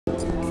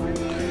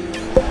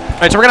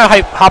All right, so we're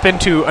gonna hop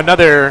into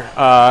another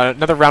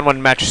round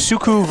 1 match.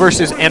 Tsuku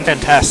versus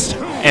Anfantast.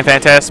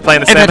 Anfantast playing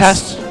the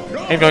Samus.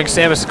 And going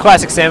Samus,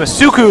 classic Samus.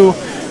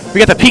 Tsuku,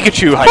 we got the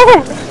Pikachu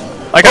hype.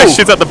 Like how he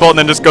shoots out the bolt and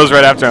then just goes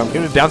right after him.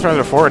 Give him a down throw to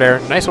the forward air.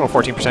 Nice little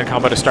 14%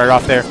 combo to start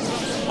off there.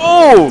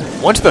 Oh!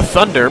 Once the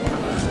thunder.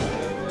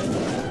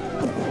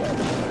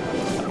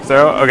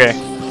 So, okay.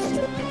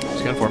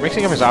 He's going for it.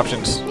 Mixing up his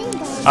options.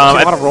 A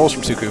lot of rolls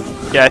from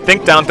Tsuku. Yeah, I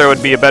think down throw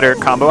would be a better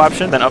combo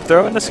option than up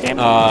throw in this game.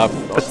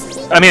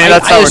 I mean,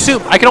 that's how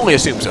I can only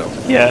assume so.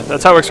 Yeah,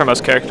 that's how it works for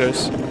most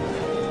characters.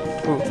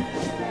 Ooh.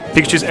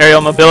 Pikachu's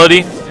aerial mobility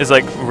is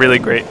like really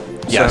great.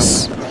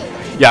 Yes.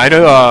 So. Yeah, I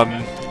know.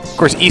 Of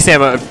course,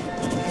 Isama,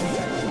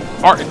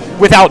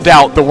 without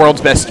doubt, the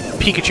world's best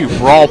Pikachu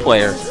brawl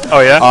player.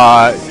 Oh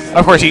yeah.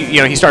 Of course,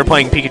 he started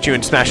playing Pikachu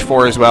in Smash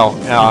 4 as well,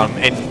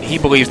 and he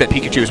believes that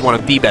Pikachu is one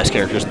of the best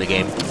characters in the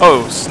game.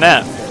 Oh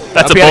snap!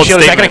 That's a bold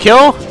statement. Is that gonna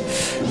kill?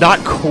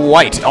 Not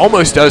quite.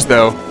 Almost does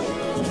though.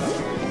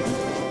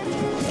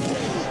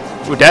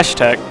 Ooh, dash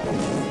attack.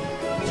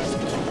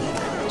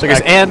 So I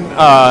guess, and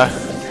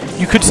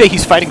you could say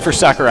he's fighting for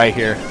Sakurai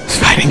here.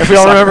 Fighting if we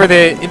all remember in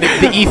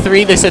the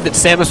E3, they said that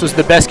Samus was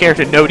the best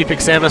character. Nobody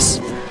picked Samus.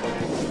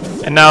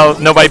 And now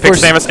nobody picks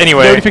Samus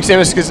anyway. Nobody picks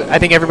Samus because I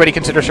think everybody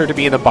considers her to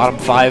be in the bottom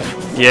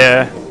 5.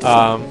 Yeah.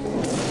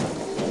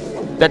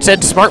 That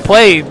said, smart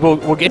play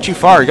will get you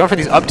far. You're going for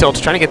these up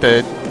tilts, trying to get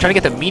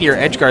the meteor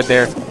edge guard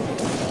there.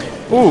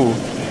 Ooh.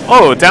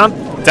 Oh, down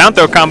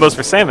throw combos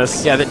for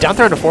Samus. Yeah, the down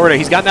throw to forward.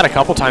 He's gotten that a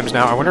couple times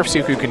now. I wonder if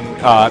Tsuku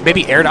can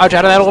maybe air dodge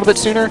out of that a little bit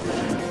sooner.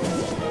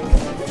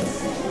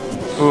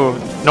 Ooh.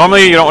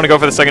 Normally you don't want to go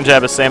for the second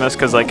jab as Samus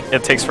because like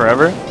it takes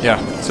forever. Yeah.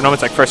 So normally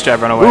it's like first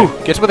jab, run away.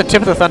 Ooh, gets with the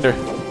tip of the thunder.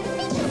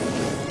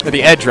 Or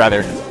the edge,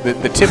 rather.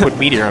 The tip would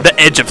meteor him. The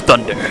edge of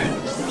thunder.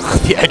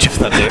 The edge of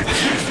thunder.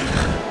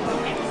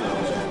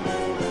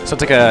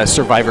 Sounds like a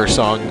Survivor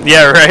song.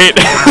 Yeah, right.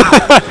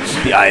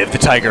 The Eye of the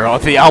Tiger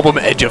off the album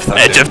Edge of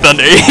Thunder. Edge of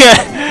Thunder,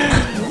 yeah.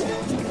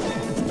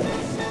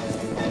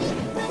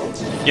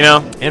 You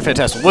know?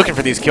 Anfantast looking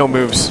for these kill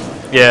moves.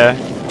 Yeah,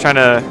 trying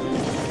to...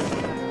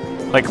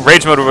 Like,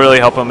 Rage Mode would really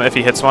help him if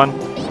he hits one.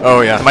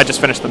 Oh, yeah. He might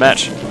just finish the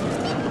match.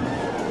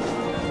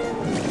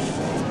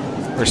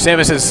 Or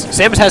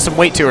Samus has some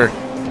weight to her.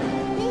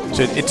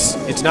 So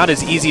it's not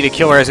as easy to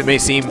kill her as it may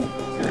seem.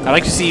 I'd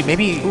like to see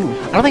maybe... Ooh,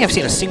 I don't think I've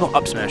seen a single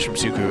up smash from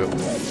Tsuku.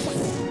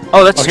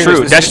 Oh, that's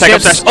true. Dash attack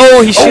up smash.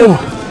 Oh, he shielded.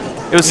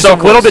 It was so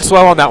close. A little bit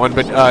slow on that one,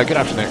 but good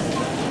option there.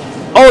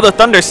 Oh, the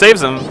thunder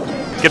saves him.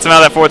 Gets him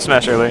out of that forward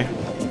smash early.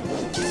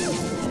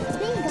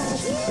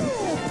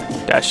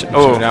 Dash.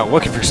 Oh. So now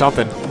looking for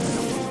something.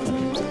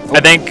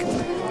 I think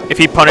if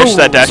he punished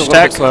that dash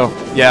attack. Slow.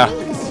 Yeah.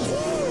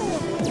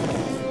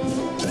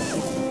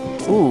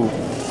 Ooh.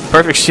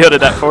 Perfect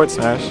shielded that forward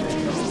smash.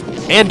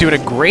 And doing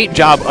a great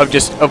job of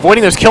just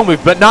avoiding those kill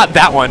moves, but not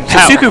that one.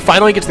 Tsuku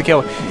finally gets the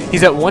kill.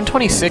 He's at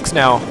 126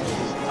 now.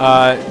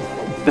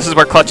 This is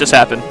where clutches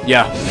happen.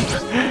 Yeah.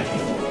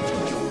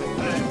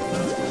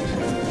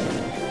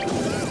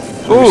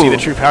 Ooh. You see the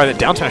true power of that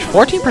down smash.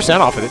 14%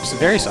 off of it. It's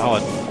very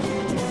solid.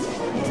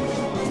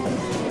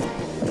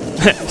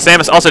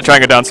 Samus also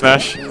trying a down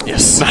smash.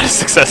 Yes. Not as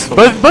successful.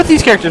 Both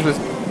these characters with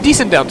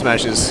decent down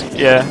smashes.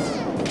 Yeah.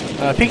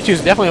 Pikachu's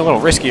definitely a little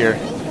riskier.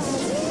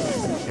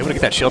 Able to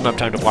get that shield enough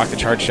time to block the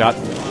charge shot.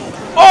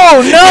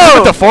 Oh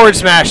no! With the forward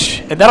smash,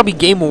 and that'll be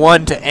game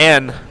 1 to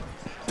Ann.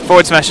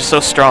 Forward smash is so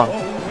strong.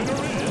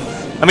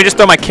 Let me just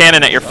throw my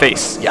cannon at your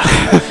face. Yeah.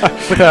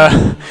 With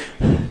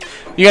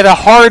you got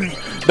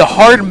the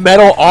hard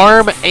metal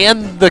arm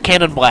and the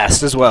cannon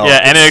blast as well. Yeah,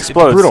 and it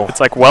explodes. It's brutal. It's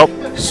like, well,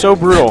 so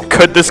brutal.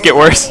 Could this get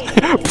worse?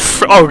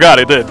 Oh god,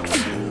 it did.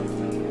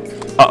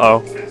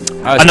 Uh-oh.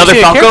 Another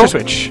Falco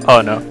switch. Oh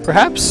no.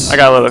 Perhaps. I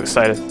got a little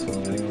excited.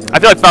 I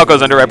feel like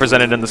Falco's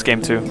underrepresented in this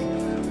game too.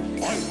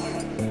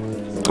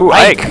 Ooh,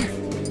 Ike.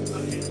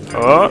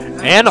 Oh.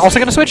 And also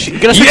gonna switch.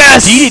 Gonna switch.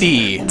 Yes!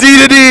 Dedede.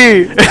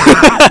 Dedede.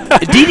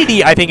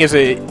 Dedede, I think,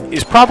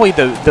 is probably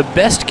the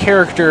best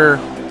character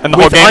and the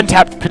with whole game?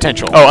 Untapped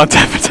potential. Oh,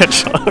 untapped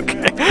potential.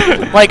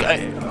 Okay. Like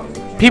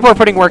people are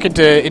putting work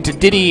into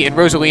Diddy and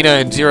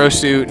Rosalina and Zero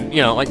Suit. And,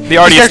 you know, like the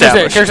already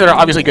established characters that are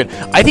obviously good.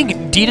 I think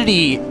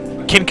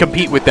Dedede can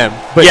compete with them,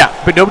 but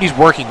but nobody's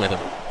working with him.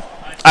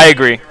 I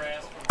agree.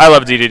 I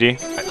love Dedede.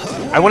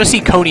 I want to see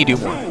Coney do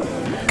more.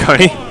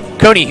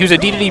 Coney, who's a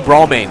Dedede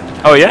brawl main.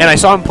 Oh yeah. And I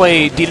saw him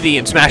play Dedede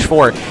in Smash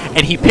 4,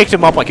 and he picked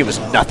him up like it was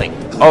nothing.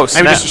 Oh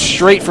snap! I mean, just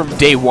straight from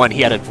day 1,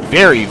 he had a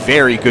very,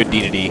 very good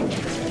Dedede.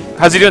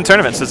 How's he doing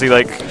tournaments? Is he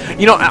like?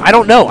 You know, I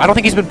don't know. I don't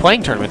think he's been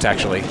playing tournaments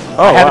actually.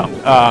 Oh wow.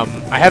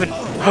 I haven't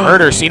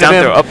heard or seen of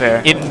him up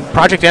air in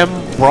Project M,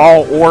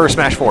 Brawl, or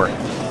Smash 4.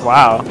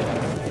 Wow.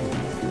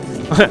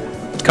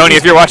 Coney,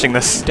 if you're watching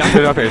this. Down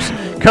through up airs.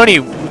 Coney,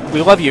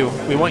 we love you.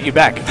 We want you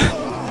back.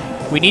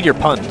 We need your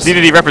puns.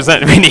 Dedede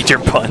represent. We need your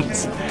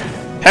puns.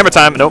 Hammer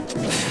time. Nope.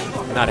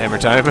 Not hammer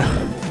time.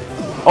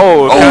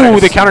 Oh,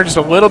 the counter just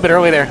a little bit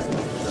early there.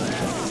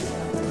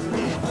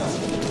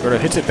 Gordo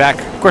hits it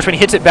back. Of course, when he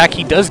hits it back,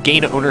 he does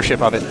gain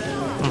ownership of it.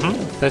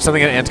 That's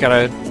something that Ant's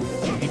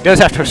he does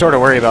have to sort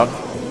of worry about.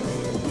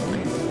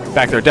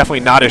 back there.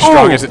 Definitely not as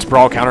strong as its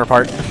Brawl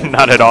counterpart.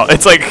 Not at all.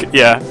 It's like,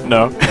 yeah,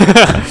 no.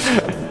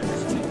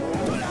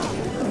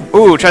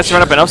 Ooh, tries to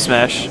run up an up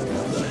smash.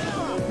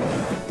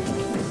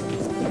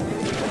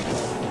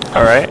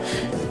 All right.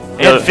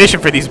 And fishing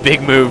for these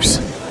big moves.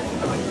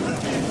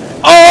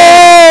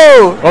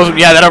 Oh! Also,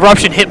 yeah, that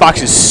eruption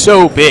hitbox is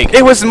so big.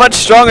 It was much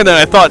stronger than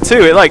I thought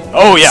too. It like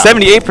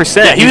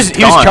 78%. Yeah, he was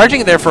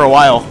charging it there for a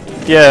while.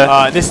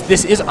 Yeah.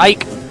 This is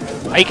Ike.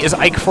 Ike is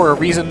Ike for a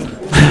reason.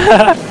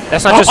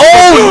 That's not just.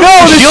 Oh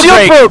no! The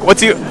shield broke.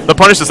 What's the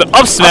punish is an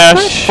up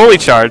smash, fully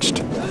charged.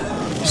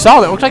 You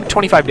saw that. It looked like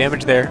 25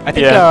 damage there. I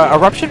think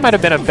eruption might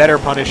have been a better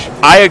punish.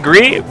 I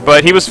agree,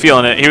 but he was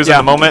feeling it. He was in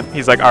the moment.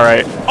 He's like, all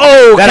right.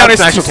 Oh, that up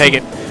smash will take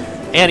it.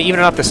 And even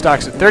up the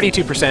stocks at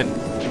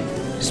 32%.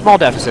 Small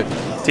deficit.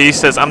 T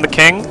says, I'm the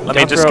king. Let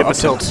me just get the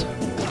tilt.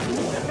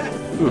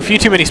 Ooh, a few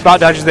too many spot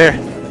dodges there.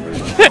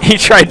 He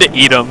tried to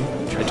eat him.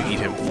 Tried to eat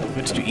him. He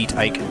wants to eat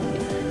Ike.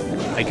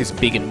 Ike is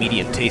big and meaty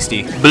and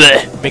tasty.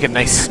 Blech. Make a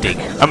nice steak.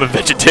 I'm a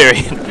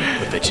vegetarian.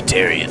 A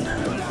vegetarian.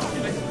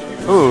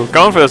 Ooh,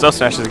 going for those up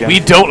smashes again.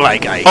 We don't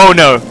like Ike. Oh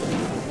no.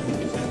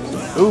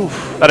 Oof.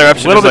 That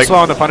eruption a little is bit slow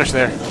on the punish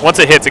there. Once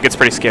it hits, it gets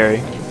pretty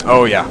scary.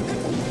 Oh yeah.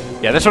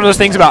 Yeah, that's one of those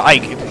things about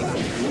Ike.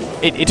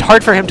 It's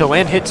hard for him to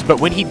land hits,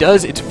 but when he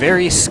does, it's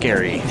very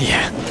scary.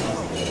 Yeah.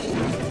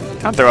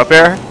 Counter up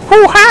air.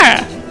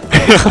 Hoo-ha!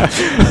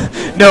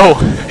 No.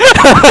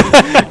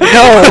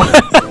 No.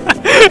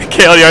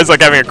 KLDR's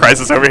like having a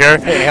crisis over here.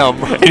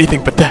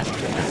 Anything but that.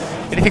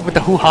 Anything but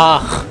the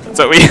hoo-ha.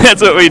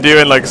 That's what we do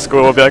in like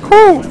school. We'll be like,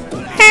 whoo,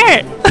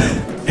 hey.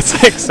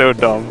 It's like so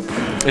dumb.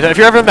 If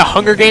you're ever in the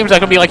Hunger Games, that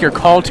can be like your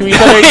call to each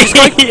other. You just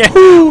like,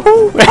 hoo,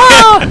 hoo,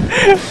 ha.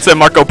 It's a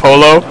Marco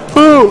Polo.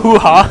 Hoo,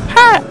 hoo-ha,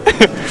 ha.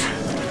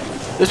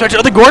 This match,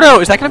 the Gordo,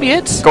 is that going to be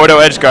hits? Gordo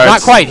edge guards.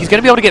 Not quite. He's going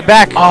to be able to get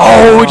back.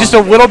 Oh, just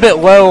a little bit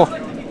low.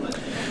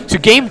 So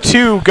game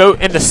 2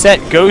 in the set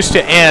goes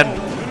to Ann.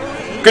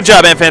 Good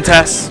job,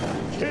 Anfantast.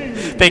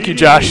 Thank you,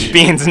 Josh.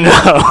 Beans, no.